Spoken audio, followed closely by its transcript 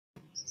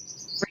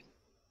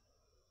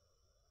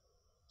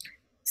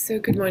So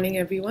good morning,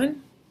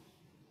 everyone.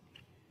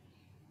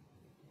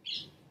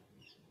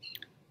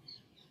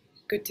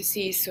 Good to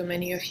see so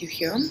many of you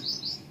here.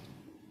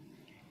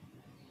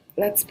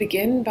 Let's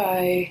begin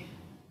by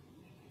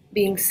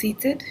being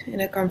seated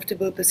in a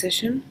comfortable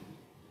position,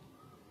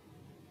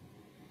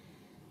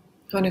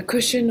 on a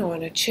cushion or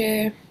on a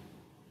chair,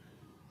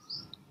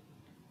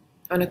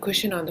 on a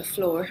cushion on the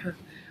floor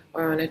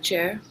or on a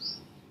chair,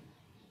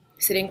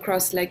 sitting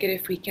cross-legged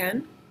if we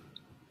can.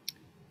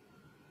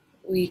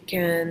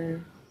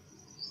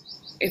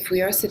 If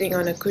we are sitting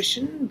on a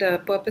cushion, the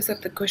purpose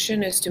of the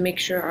cushion is to make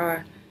sure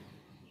our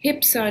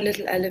hips are a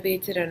little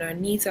elevated and our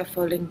knees are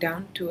falling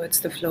down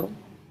towards the floor.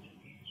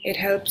 It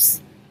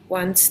helps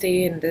one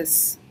stay in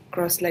this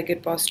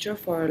cross-legged posture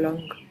for a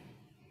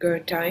longer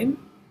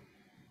time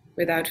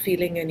without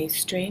feeling any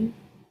strain.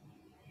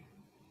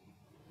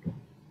 You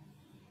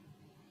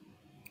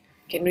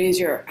can raise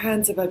your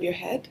hands above your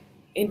head,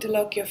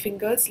 interlock your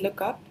fingers,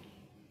 look up,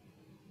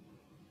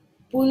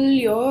 pull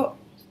your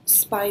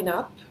spine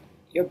up,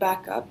 your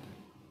back up,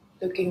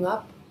 looking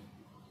up,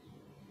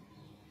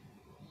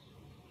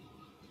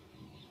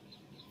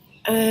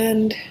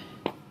 and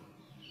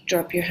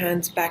drop your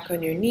hands back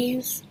on your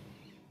knees.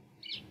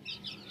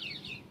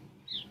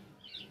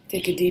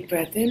 Take a deep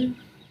breath in.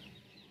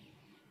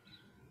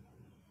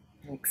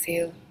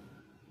 Exhale.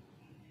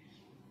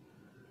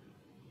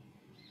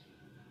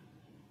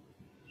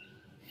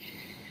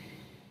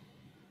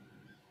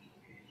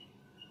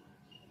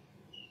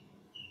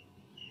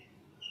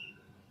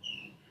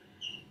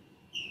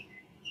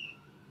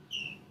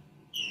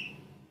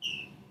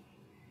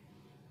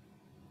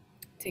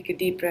 Take a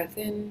deep breath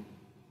in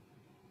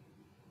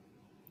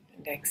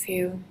and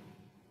exhale.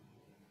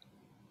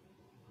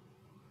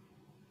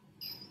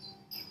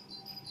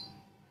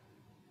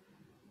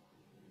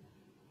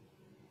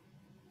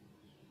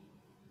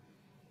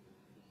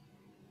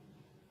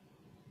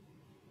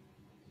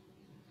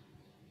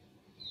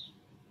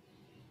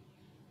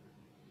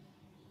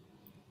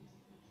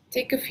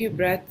 Take a few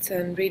breaths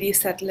and really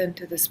settle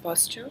into this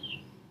posture.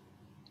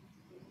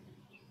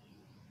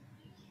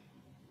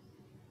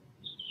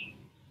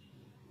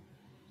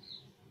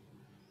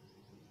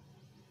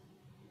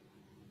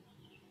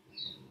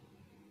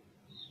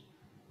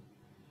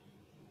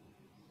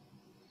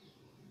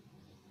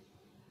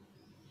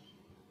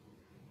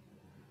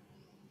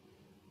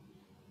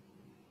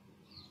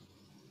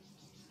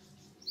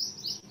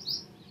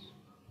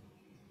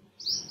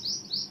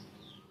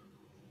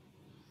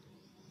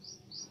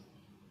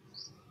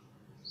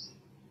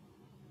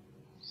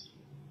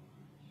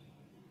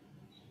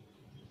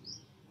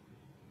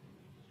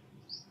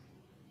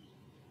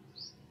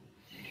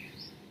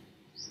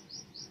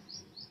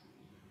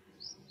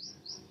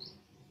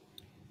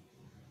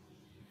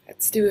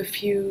 Let's do a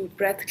few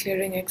breath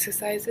clearing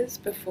exercises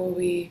before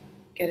we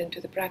get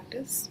into the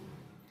practice.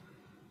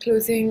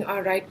 Closing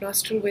our right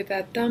nostril with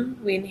our thumb,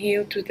 we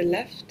inhale through the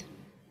left.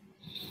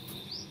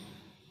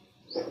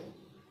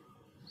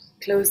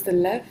 Close the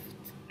left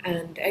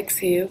and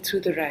exhale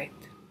through the right.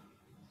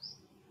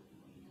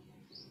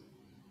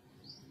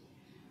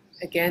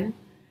 Again,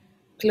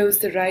 close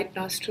the right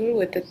nostril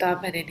with the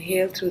thumb and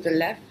inhale through the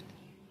left.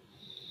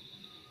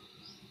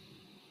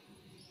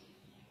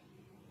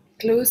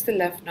 Close the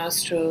left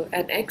nostril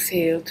and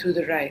exhale through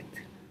the right.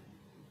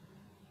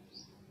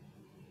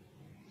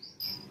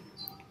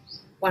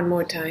 One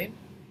more time.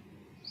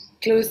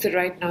 Close the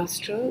right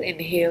nostril,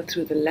 inhale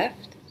through the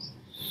left.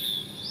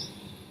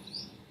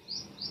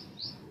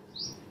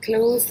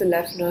 Close the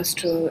left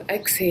nostril,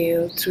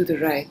 exhale through the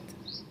right.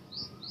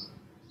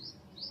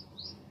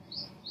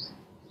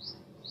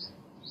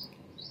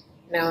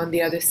 Now on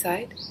the other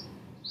side.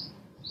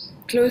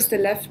 Close the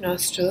left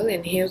nostril,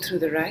 inhale through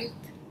the right.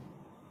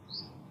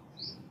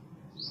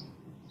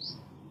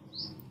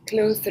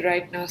 Close the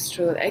right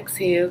nostril,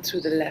 exhale through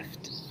the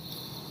left.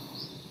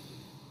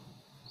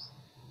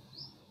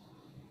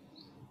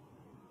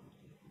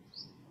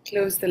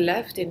 Close the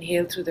left,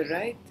 inhale through the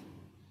right.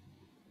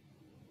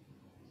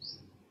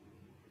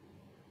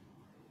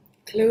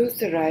 Close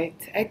the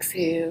right,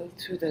 exhale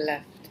through the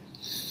left.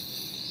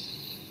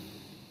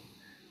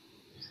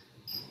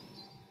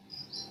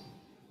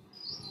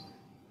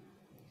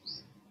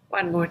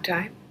 One more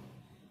time.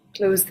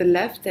 Close the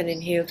left and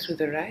inhale through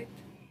the right.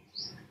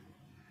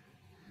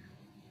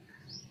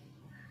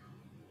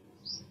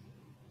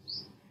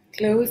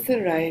 Close the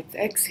right,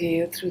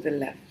 exhale through the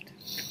left.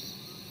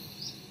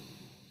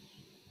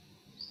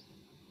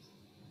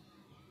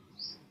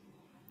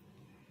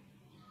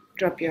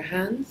 Drop your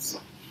hands.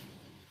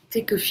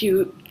 Take a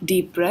few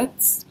deep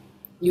breaths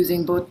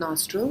using both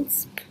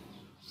nostrils.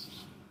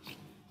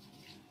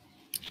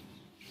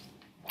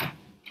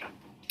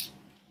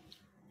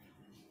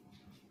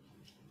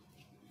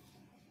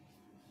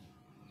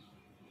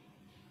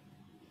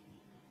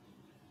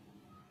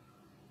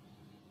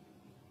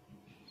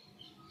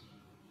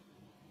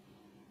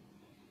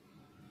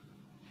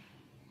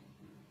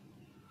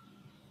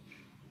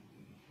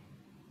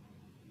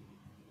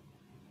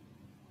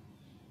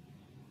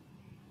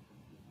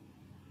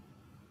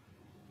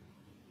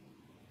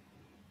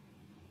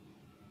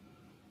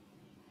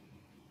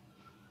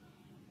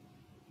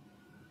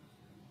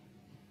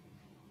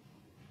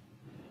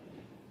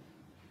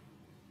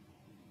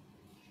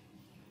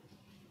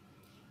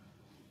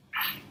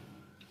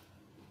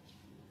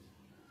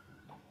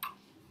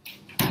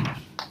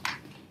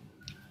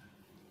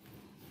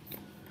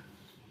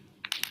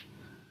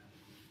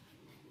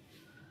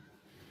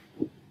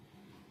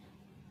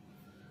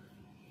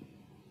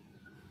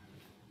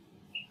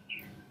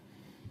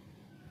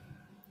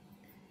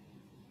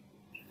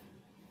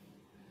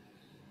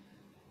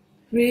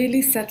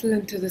 Really settle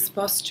into this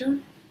posture.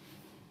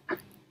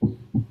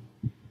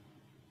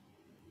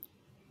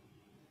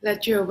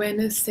 Let your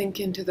awareness sink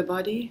into the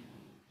body,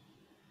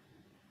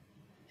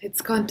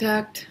 its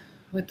contact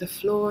with the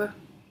floor.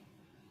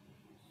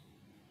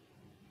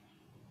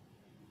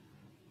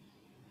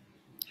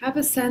 Have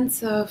a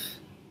sense of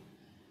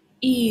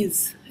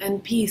ease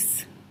and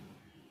peace.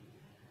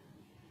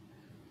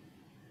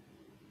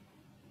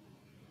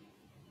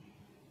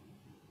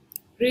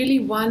 Really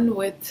one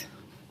with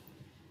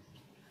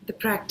the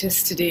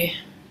practice today.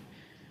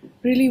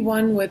 Really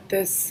one with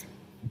this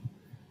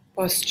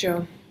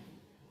posture.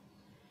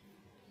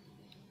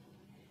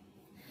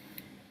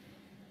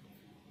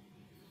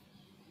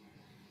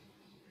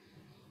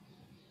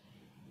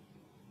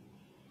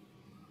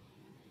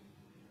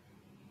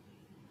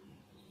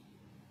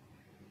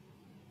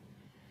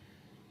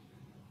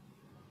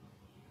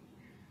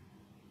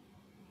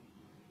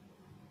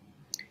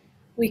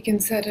 We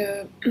can set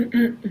a,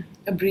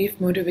 a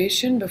brief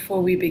motivation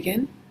before we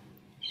begin,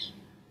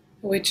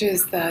 which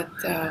is that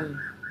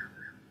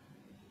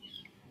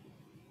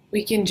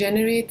we can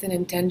generate an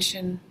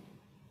intention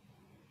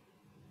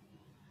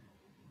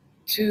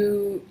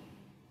to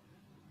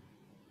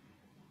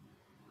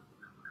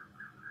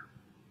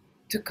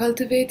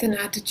cultivate an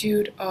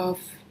attitude of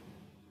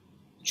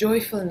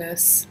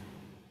joyfulness,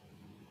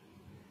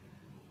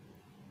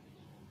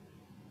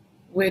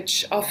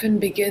 which often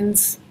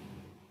begins,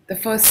 the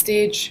first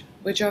stage,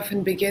 which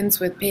often begins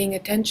with paying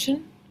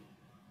attention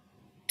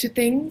to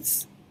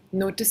things,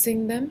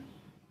 noticing them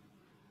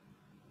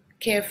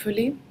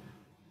carefully,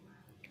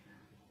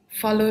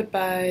 followed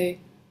by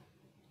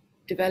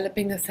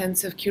developing a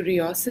sense of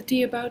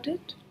curiosity about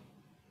it,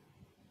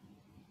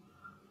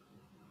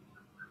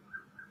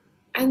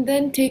 and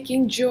then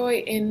taking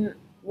joy in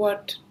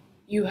what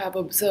you have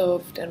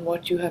observed and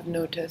what you have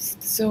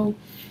noticed. So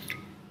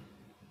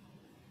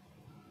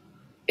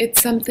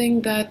it's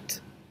something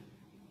that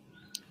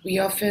we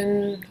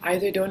often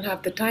either don't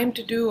have the time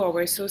to do, or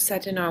we're so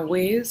set in our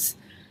ways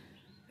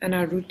and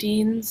our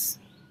routines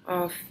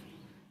of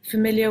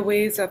familiar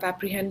ways of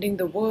apprehending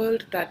the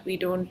world that we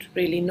don't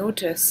really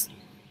notice.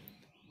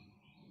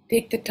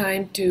 Take the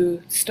time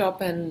to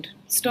stop and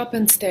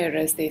stare,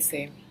 as they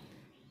say,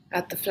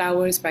 at the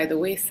flowers by the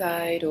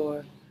wayside,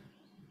 or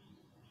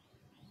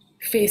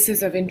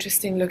faces of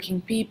interesting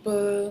looking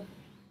people,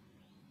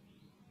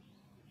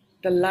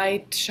 the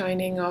light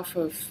shining off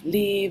of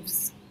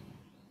leaves.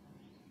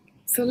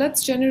 So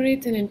let's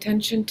generate an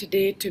intention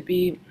today to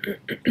be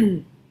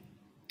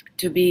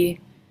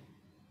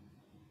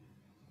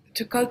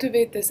to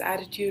cultivate this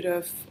attitude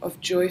of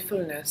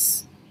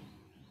joyfulness.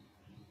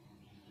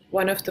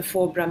 One of the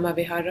four Brahma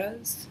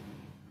Viharas,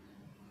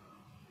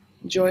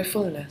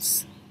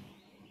 joyfulness.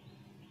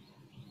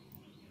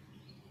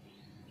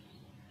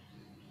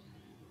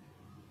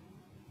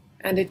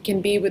 And it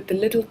can be with the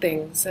little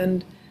things.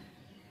 And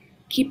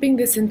keeping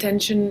this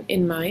intention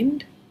in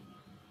mind,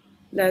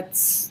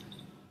 let's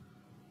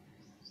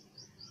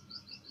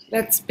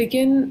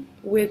begin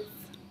with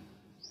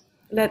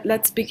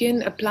let's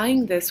begin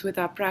applying this with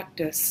our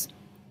practice.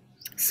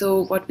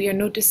 So what we are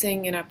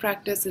noticing in our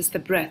practice is the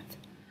breath.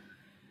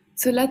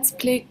 So let's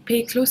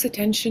pay close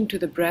attention to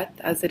the breath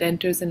as it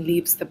enters and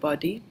leaves the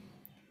body.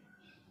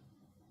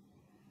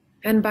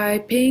 And by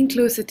paying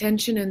close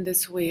attention in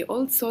this way,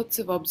 all sorts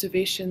of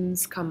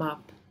observations come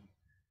up.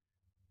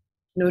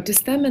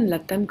 Notice them and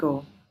let them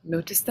go.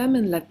 Notice them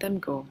and let them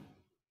go.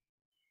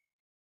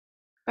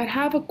 But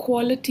have a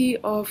quality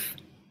of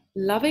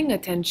loving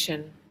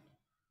attention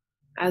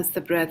as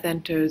the breath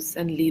enters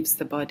and leaves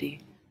the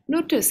body.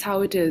 Notice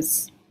how it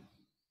is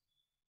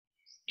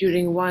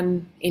during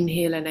one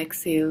inhale and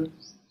exhale,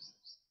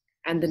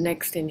 and the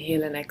next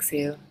inhale and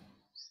exhale.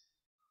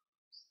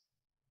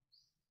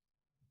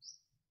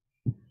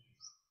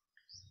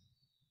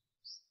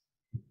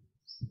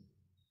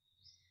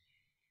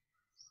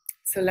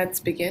 So let's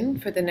begin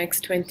for the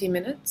next 20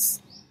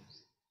 minutes.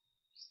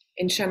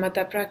 In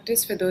Shamatha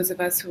practice, for those of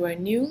us who are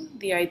new,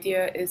 the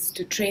idea is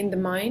to train the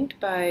mind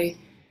by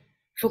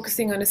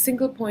focusing on a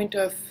single point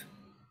of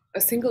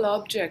a single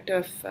object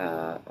of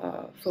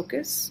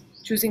focus,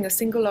 choosing a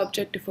single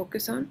object to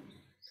focus on,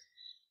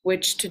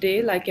 which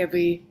today, like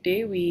every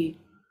day, we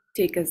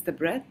take as the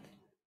breath.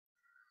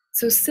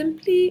 So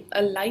simply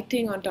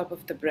alighting on top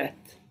of the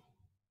breath.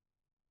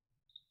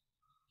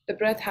 The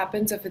breath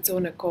happens of its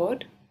own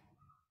accord.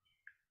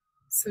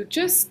 So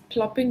just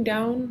plopping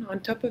down on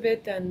top of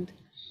it and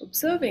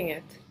observing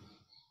it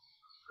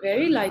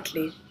very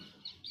lightly.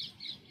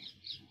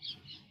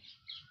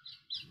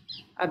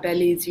 Our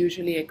bellies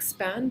usually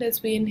expand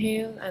as we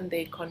inhale and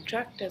they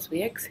contract as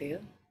we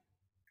exhale.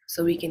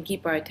 So we can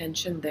keep our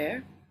attention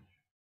there.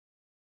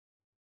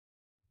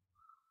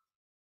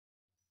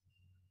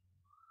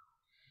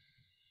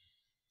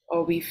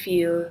 Or we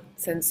feel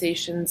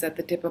sensations at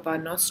the tip of our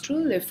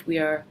nostril if we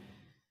are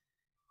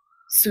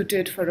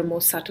suited for a more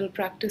subtle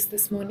practice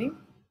this morning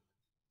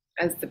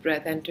as the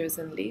breath enters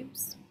and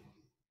leaves.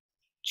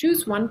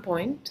 Choose one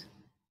point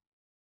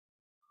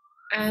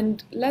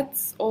and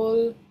let's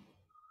all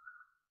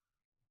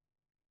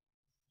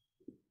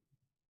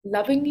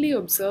Lovingly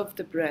observe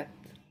the breath,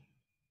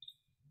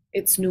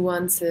 its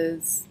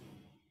nuances,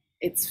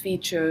 its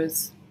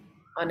features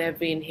on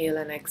every inhale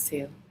and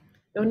exhale.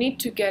 No need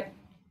to get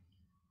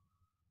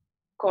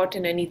caught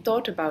in any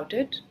thought about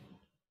it,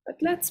 but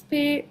let's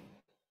pay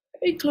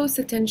very close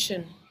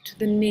attention to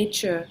the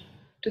nature,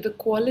 to the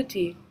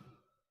quality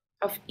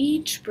of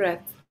each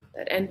breath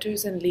that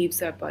enters and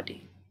leaves our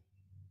body.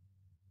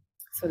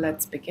 So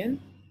let's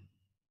begin.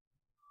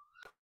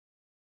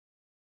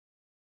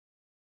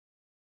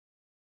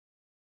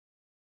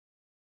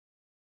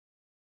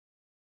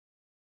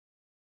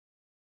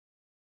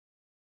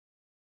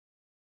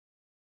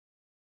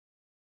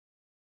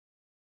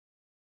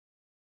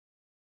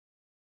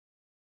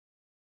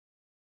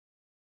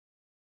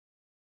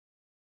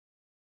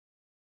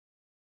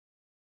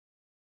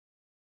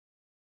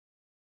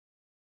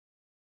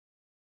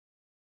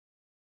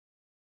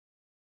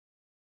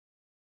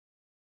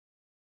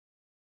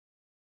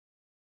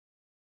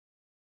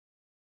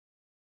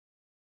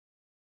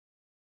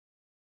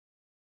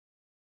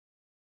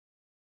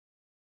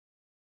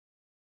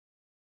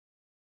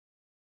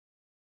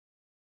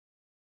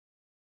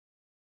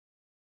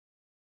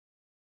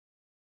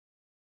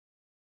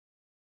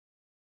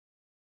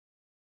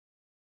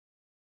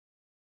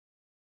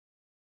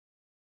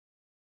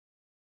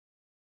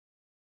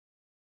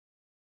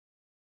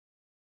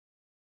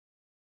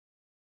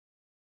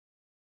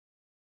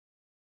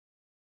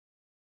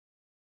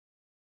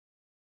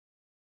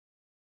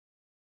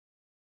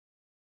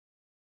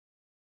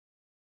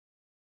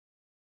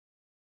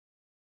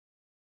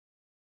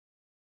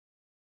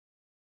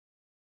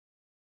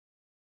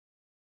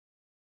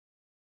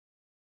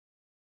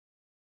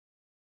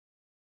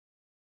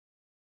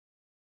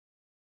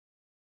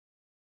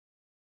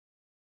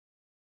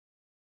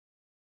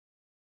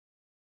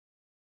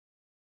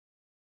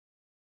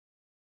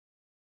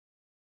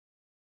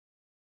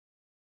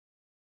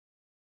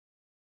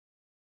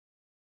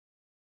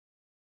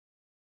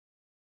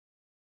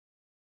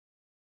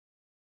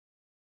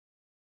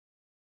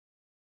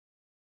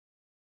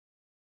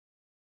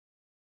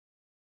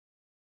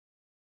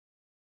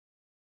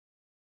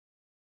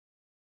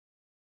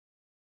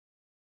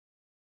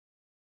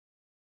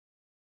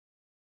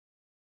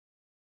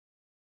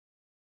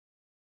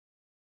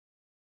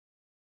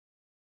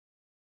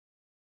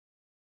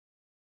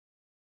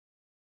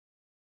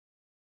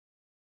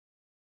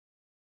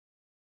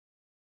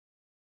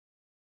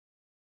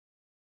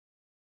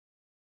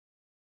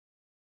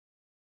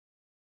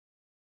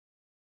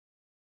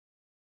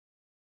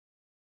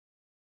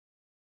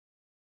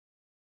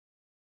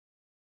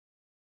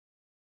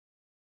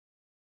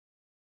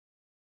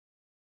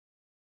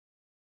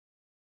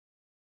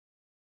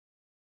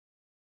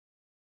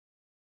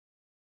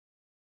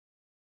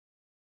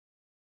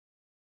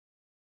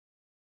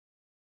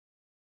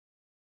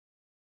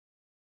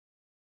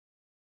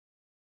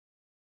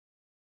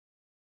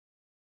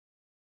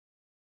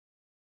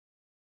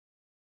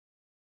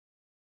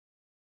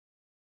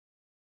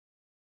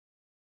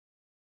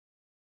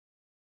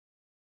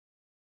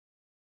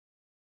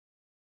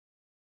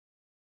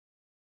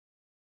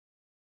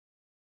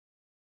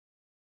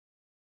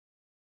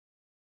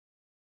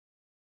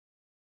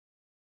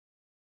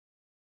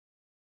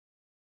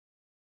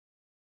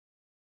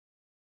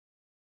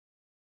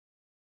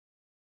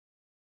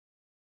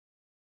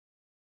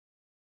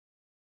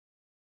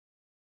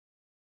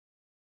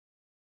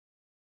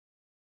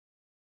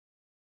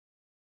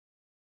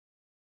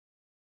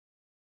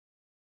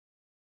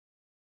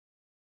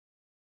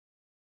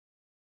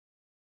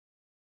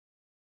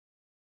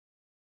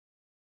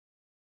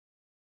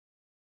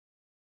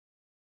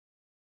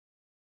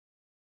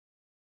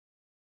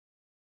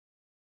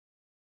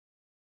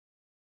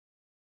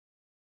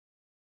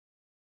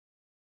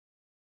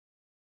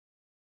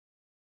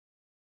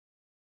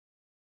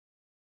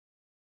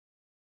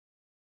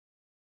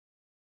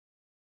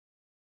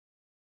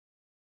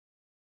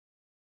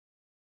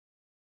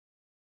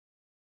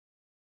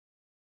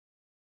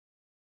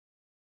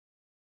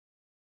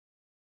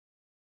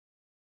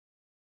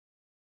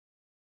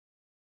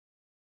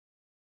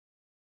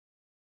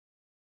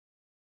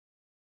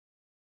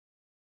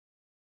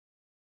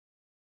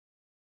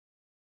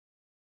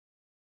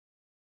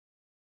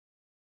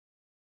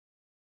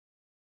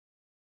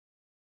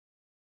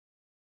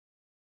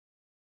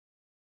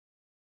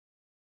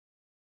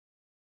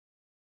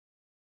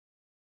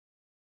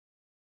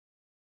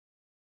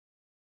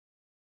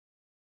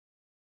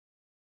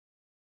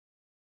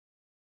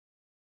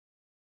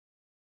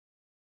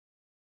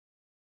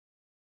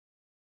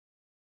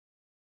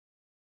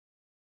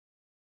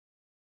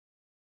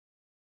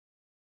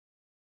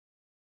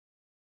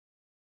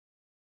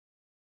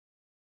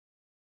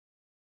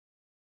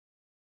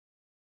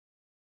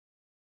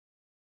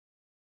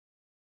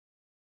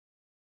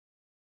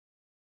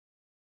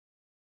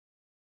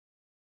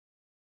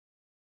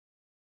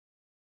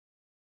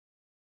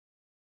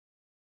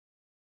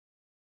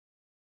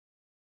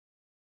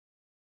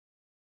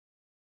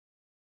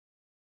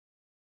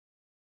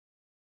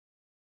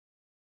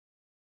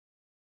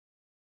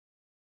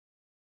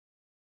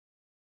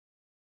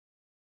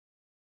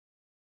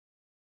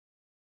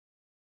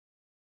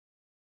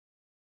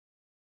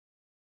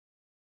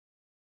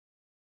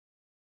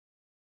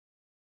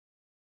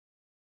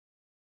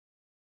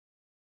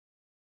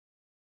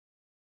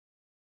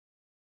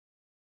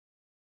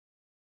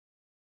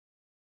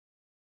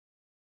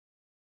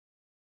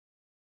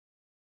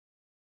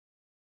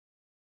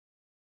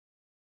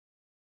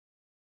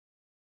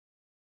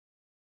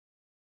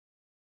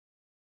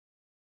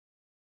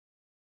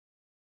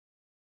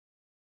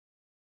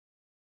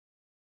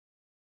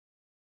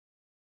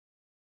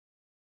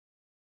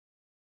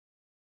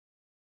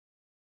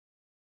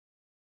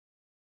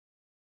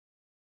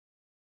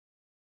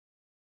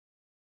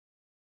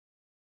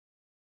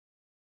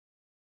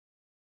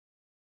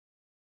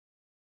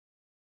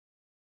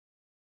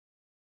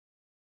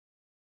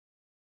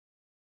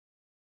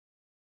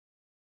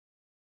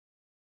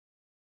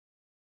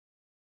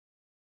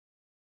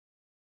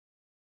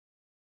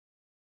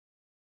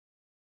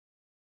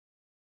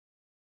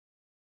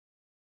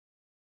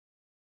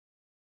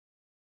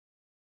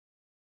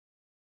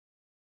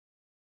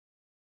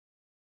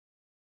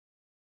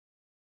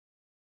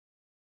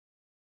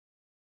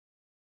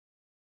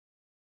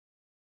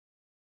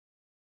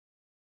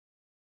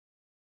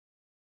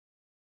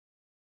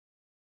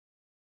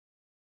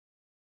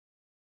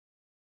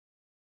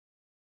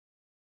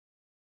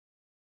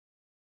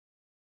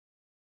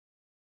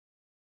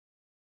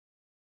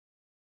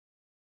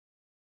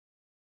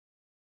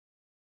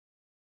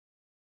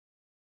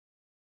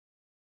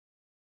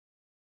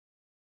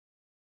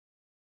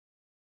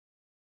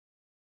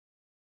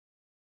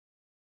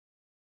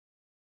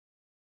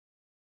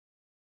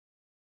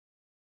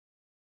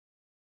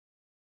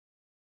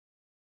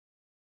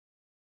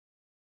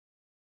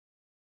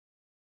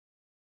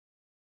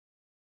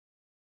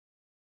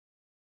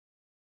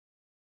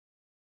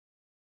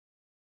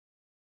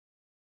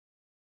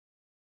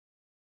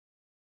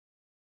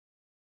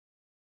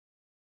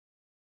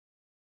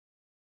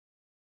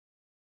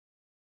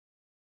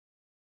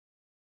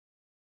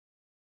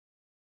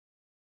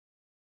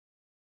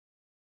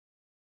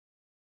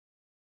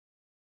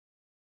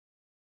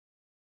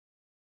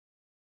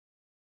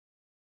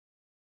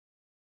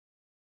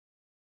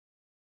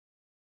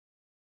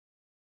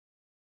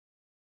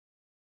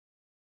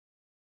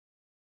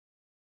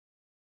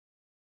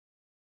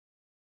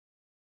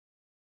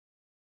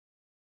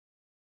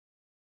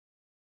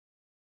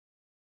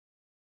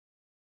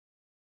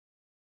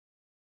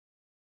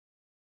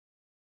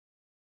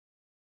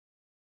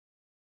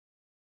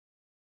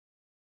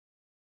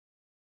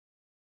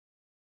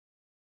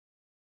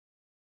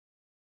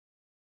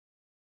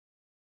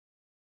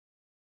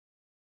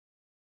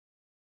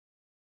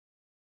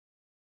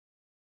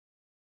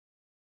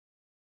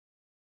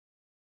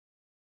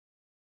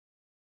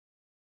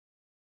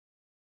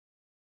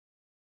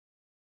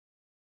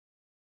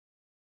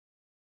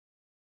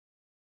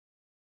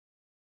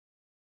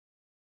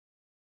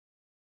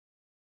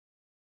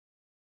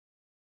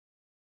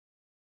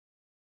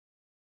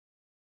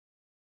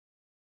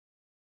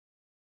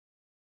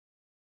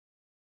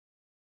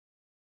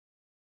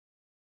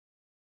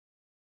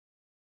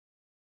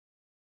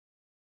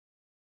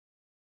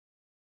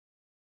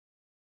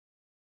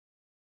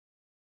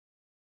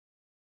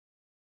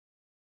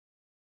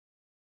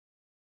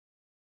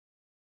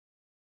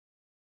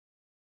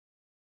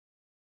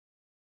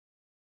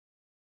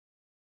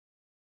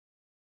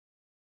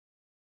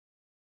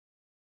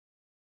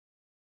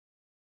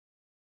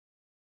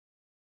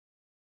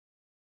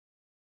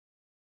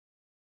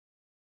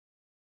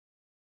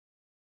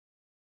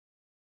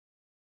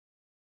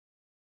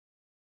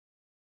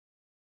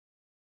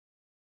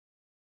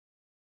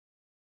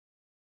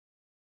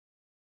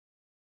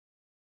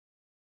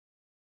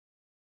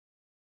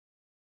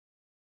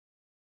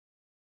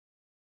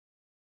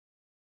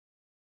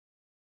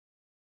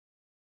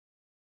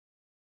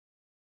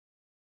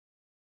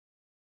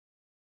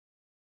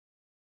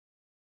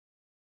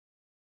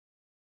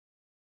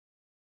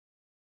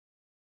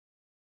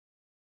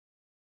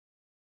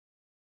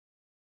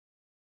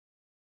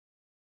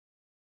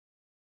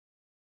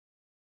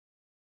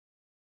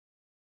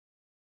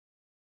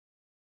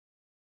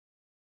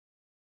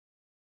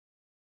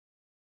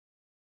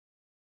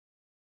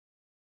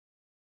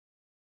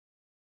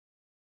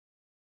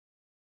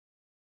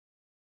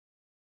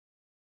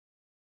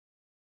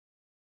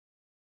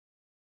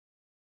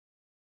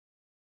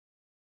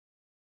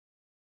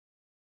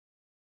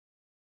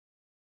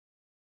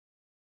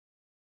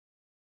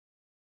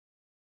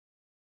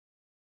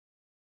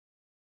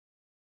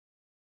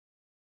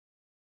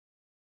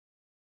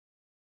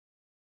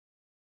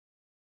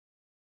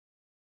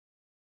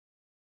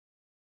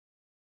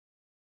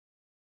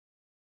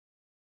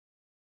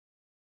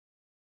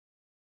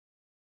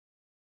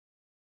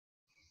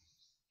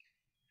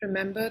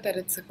 Remember that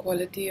it's a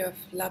quality of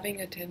loving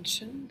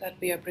attention that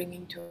we are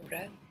bringing to our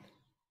breath.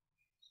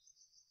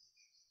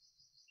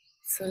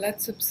 So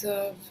let's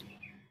observe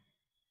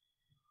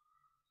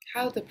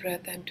how the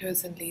breath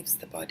enters and leaves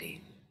the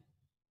body.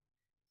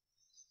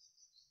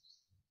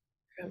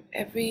 From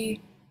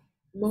every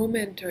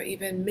moment or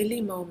even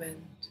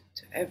milli-moment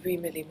to every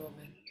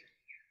milli-moment.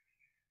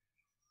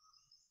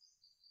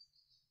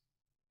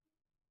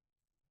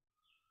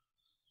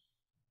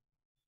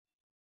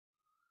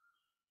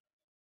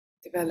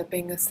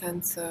 Developing a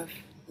sense of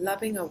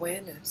loving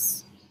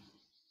awareness,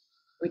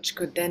 which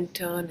could then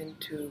turn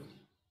into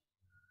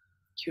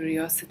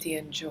curiosity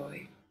and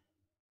joy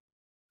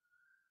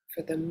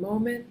for the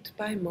moment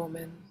by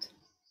moment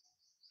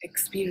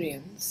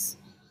experience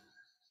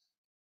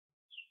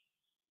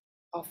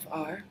of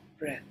our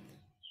breath.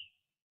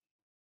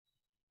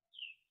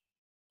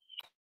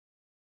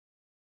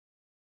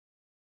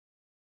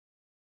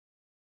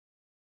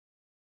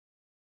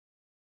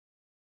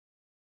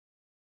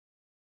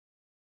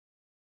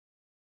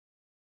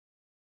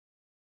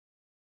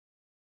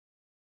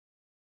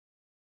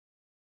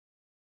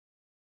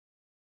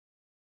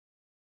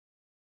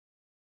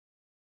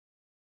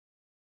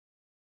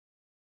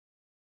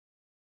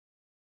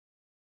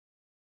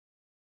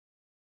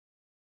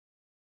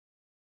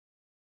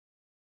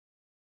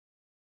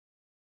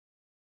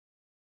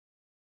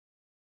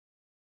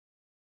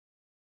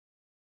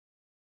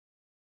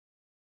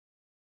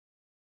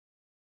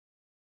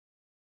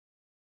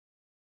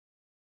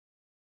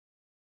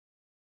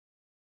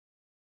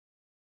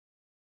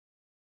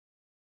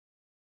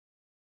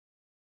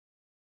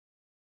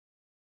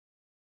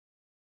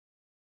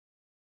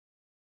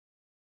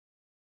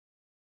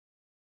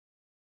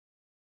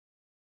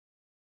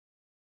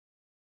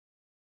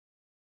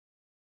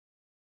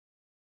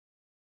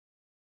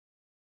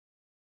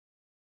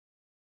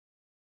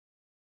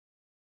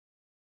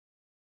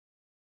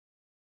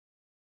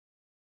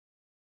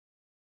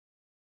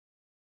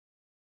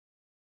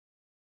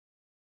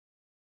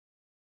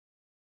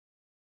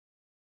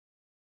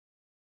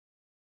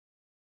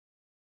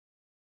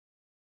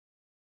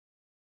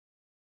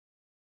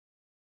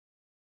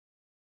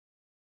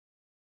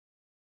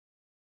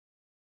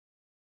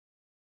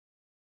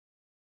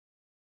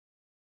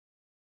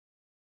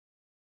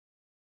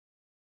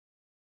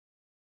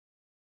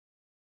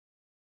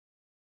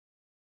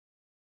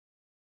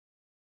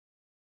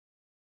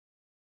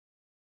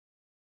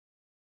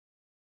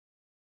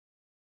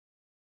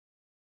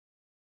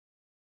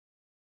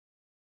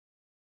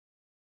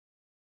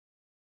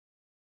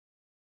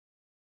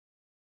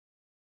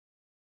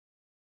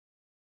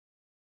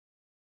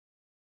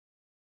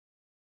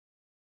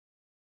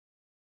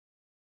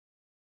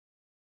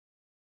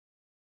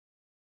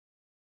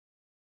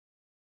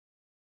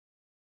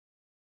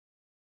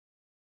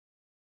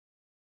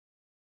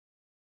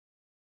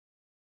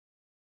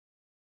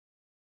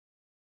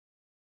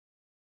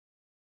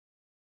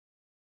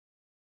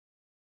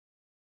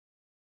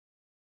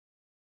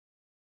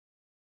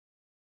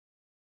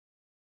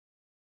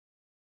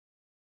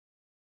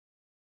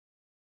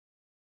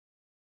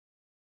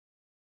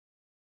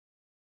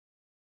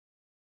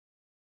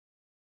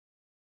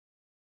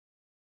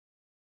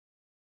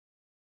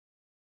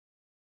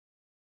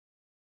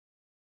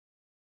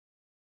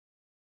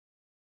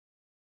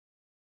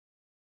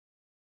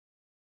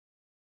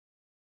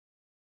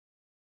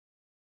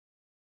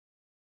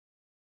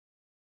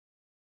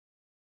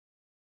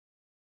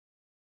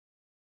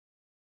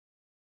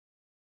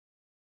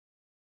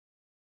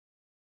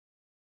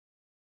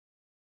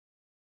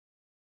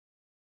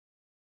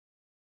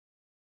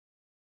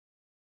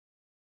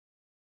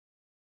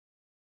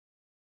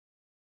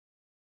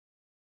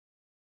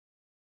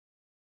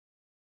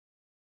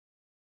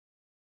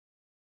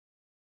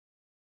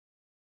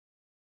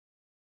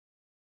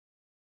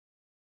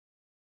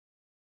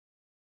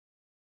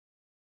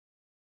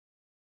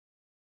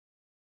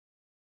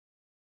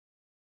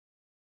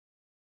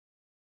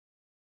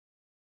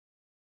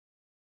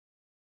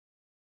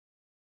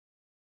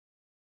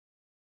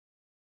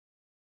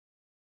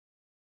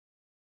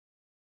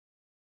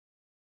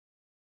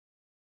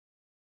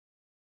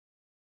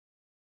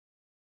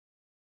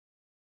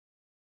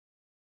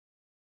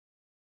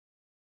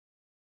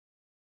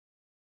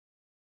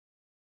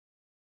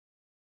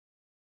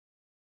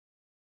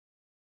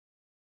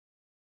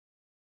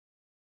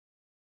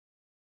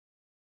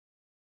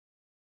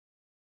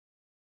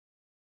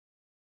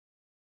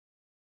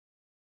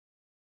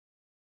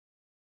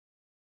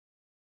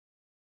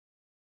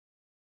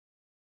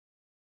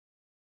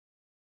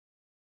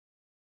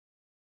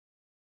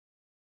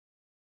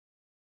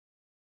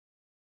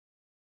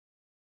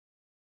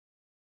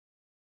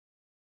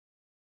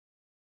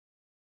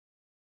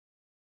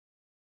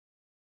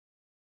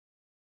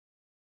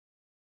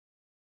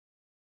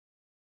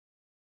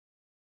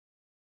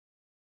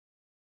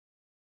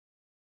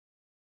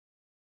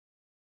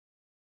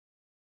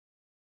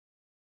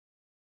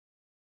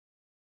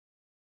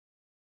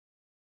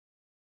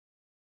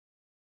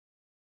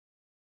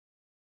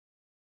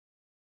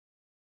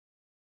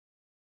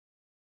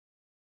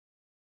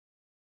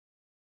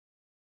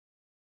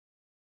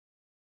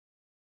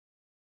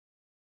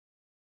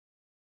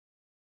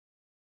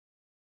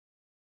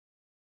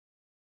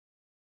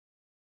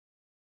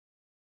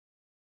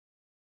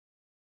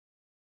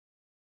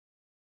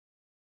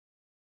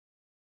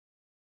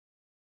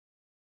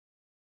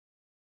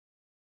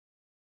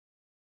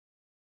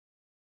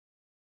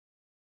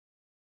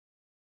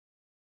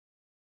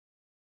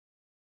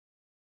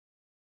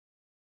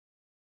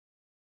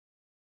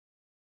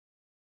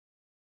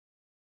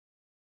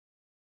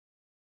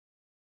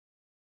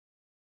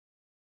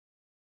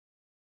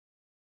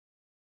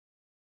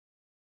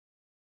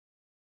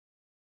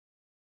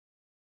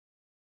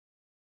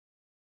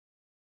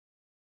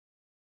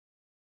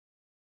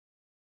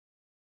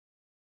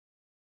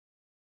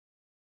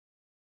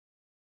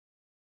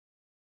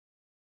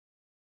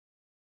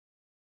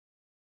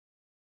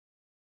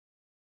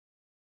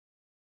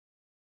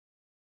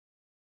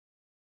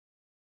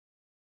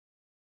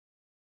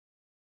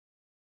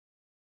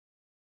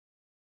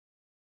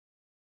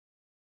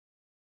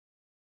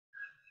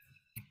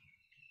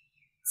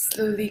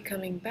 Slowly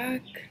coming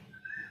back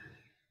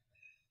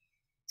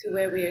to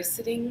where we are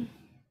sitting,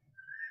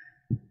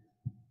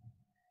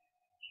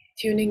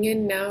 tuning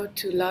in now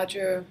to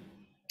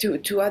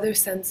other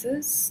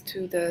senses,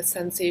 to the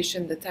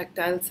sensation, the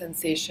tactile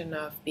sensation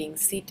of being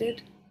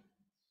seated.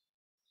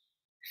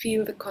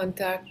 Feel the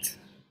contact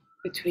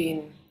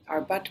between our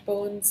butt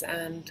bones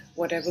and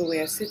whatever we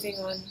are sitting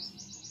on.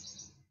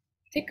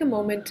 Take a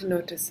moment to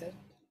notice it.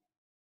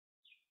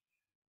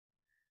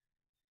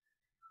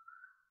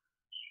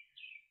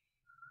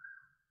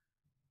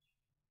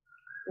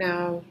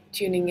 Now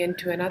tuning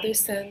into another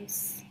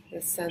sense,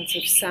 the sense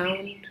of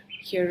sound,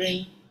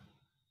 hearing.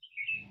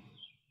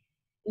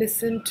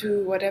 Listen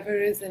to whatever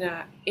is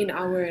in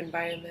our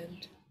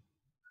environment.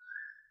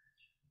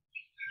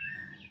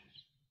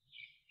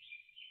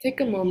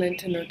 Take a moment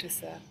to notice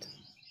that.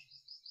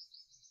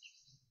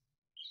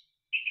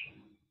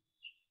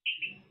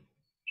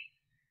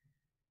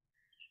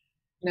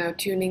 Now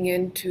tuning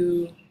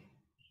into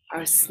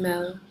our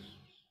smell,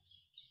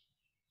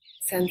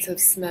 sense of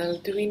smell.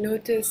 Do we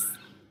notice?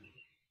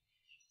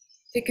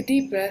 Take a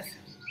deep breath.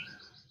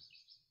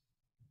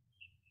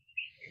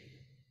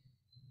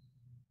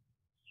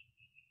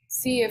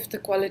 See if the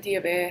quality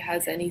of air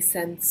has any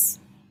sense,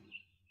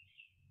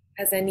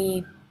 has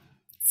any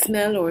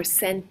smell or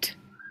scent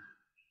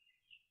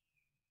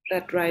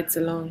that rides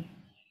along.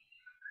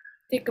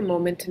 Take a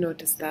moment to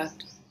notice that.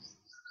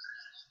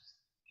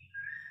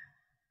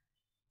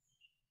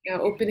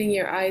 Now opening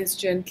your eyes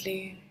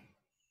gently,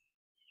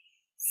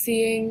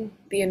 seeing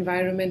the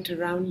environment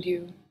around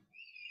you.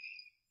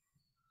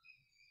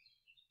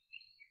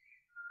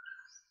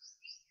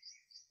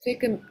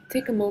 Take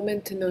a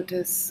moment to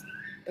notice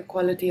the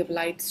quality of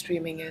light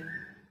streaming in.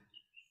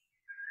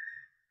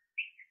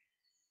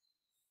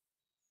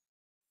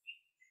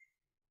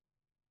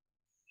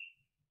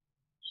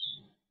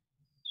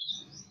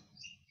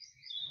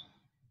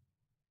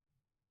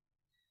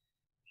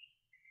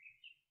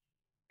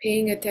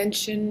 Paying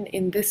attention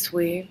in this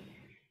way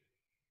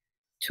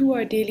to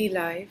our daily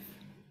life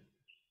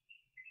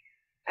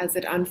as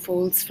it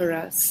unfolds for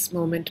us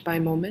moment by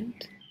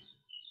moment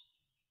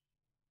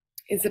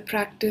is a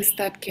practice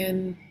that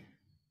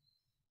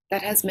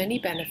has many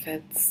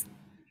benefits,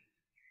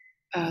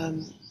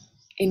 um,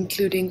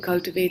 including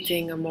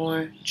cultivating a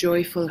more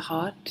joyful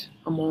heart,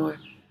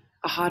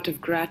 a heart of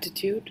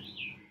gratitude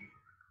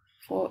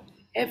for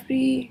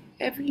every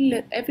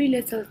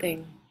little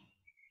thing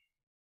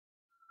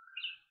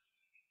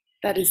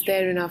that is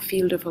there in our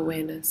field of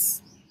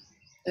awareness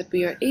that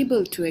we are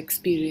able to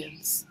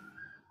experience.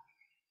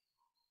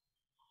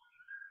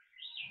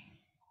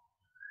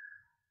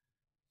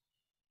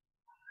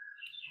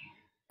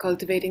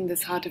 Cultivating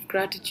this heart of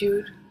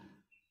gratitude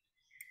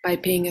by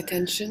paying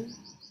attention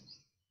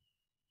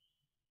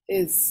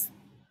is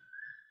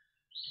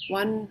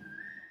one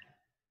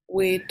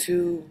way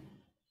to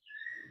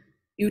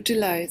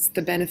utilize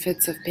the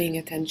benefits of paying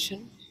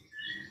attention.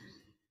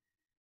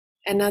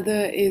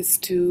 Another is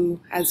to,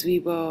 as we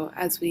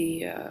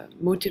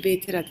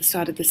motivated at the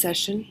start of the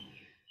session,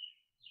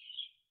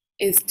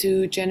 is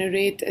to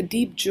generate a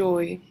deep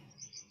joy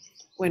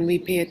when we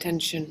pay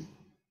attention,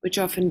 which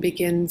often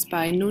begins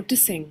by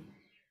noticing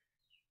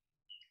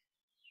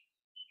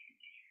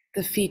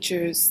the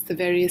features, the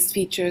various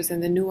features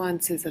and the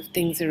nuances of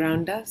things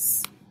around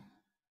us.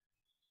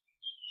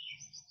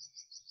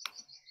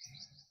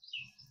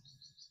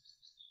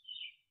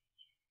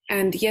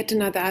 And yet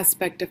another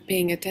aspect of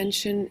paying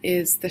attention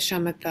is the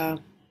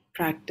Shamatha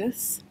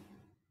practice,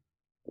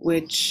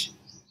 which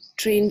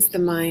trains the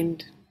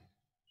mind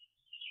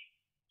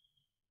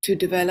to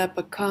develop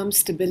a calm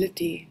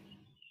stability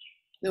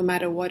no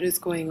matter what is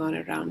going on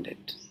around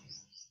it.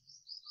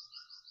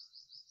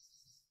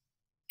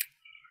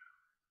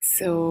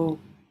 So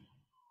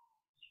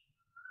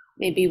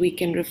maybe we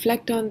can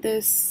reflect on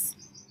these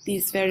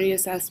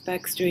various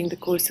aspects during the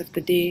course of the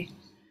day,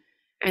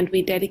 and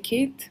we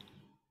dedicate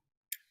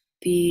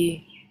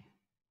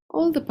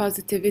all the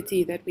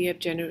positivity that we have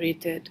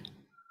generated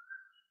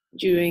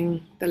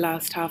during the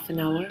last half an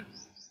hour.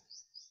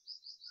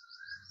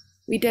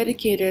 We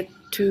dedicate it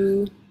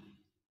to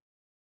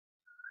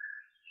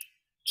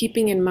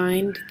keeping in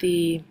mind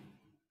a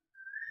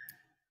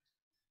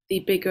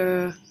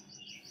bigger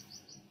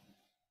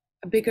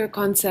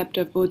concept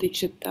of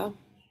bodhicitta,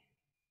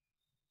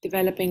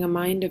 developing a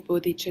mind of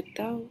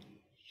bodhicitta,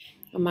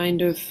 a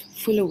mind of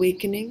full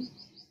awakening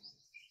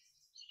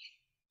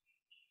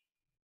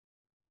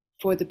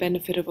for the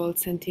benefit of all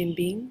sentient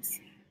beings.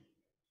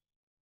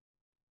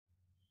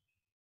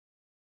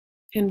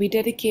 And we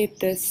dedicate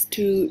this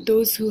to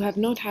those who have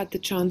not had the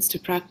chance to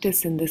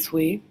practice in this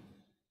way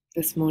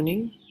this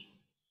morning,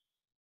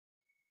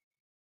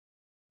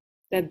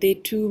 that they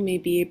too may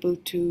be able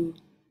to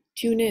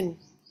tune in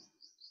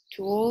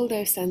to all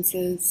their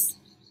senses,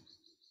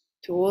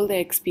 to all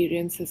their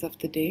experiences of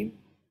the day.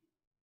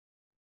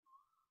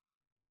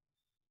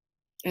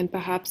 And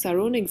perhaps our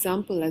own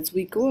example as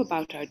we go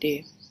about our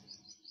day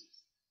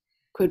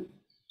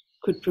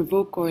could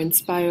provoke or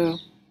inspire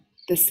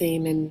the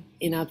same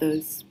in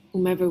others,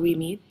 whomever we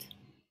meet.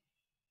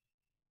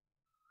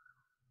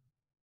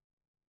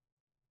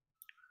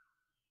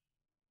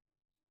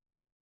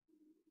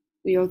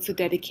 We also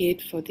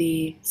dedicate for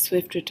the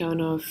swift return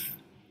of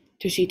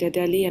Tushita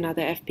Delhi and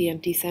other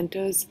FPMT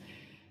centers,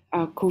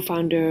 our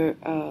co-founder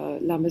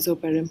Lama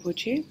Zopa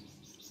Rinpoche.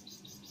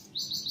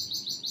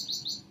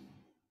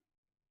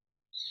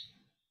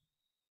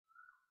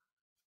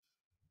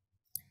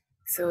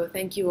 So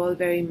thank you all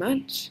very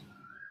much,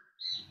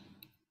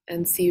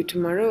 and see you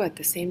tomorrow at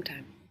the same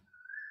time.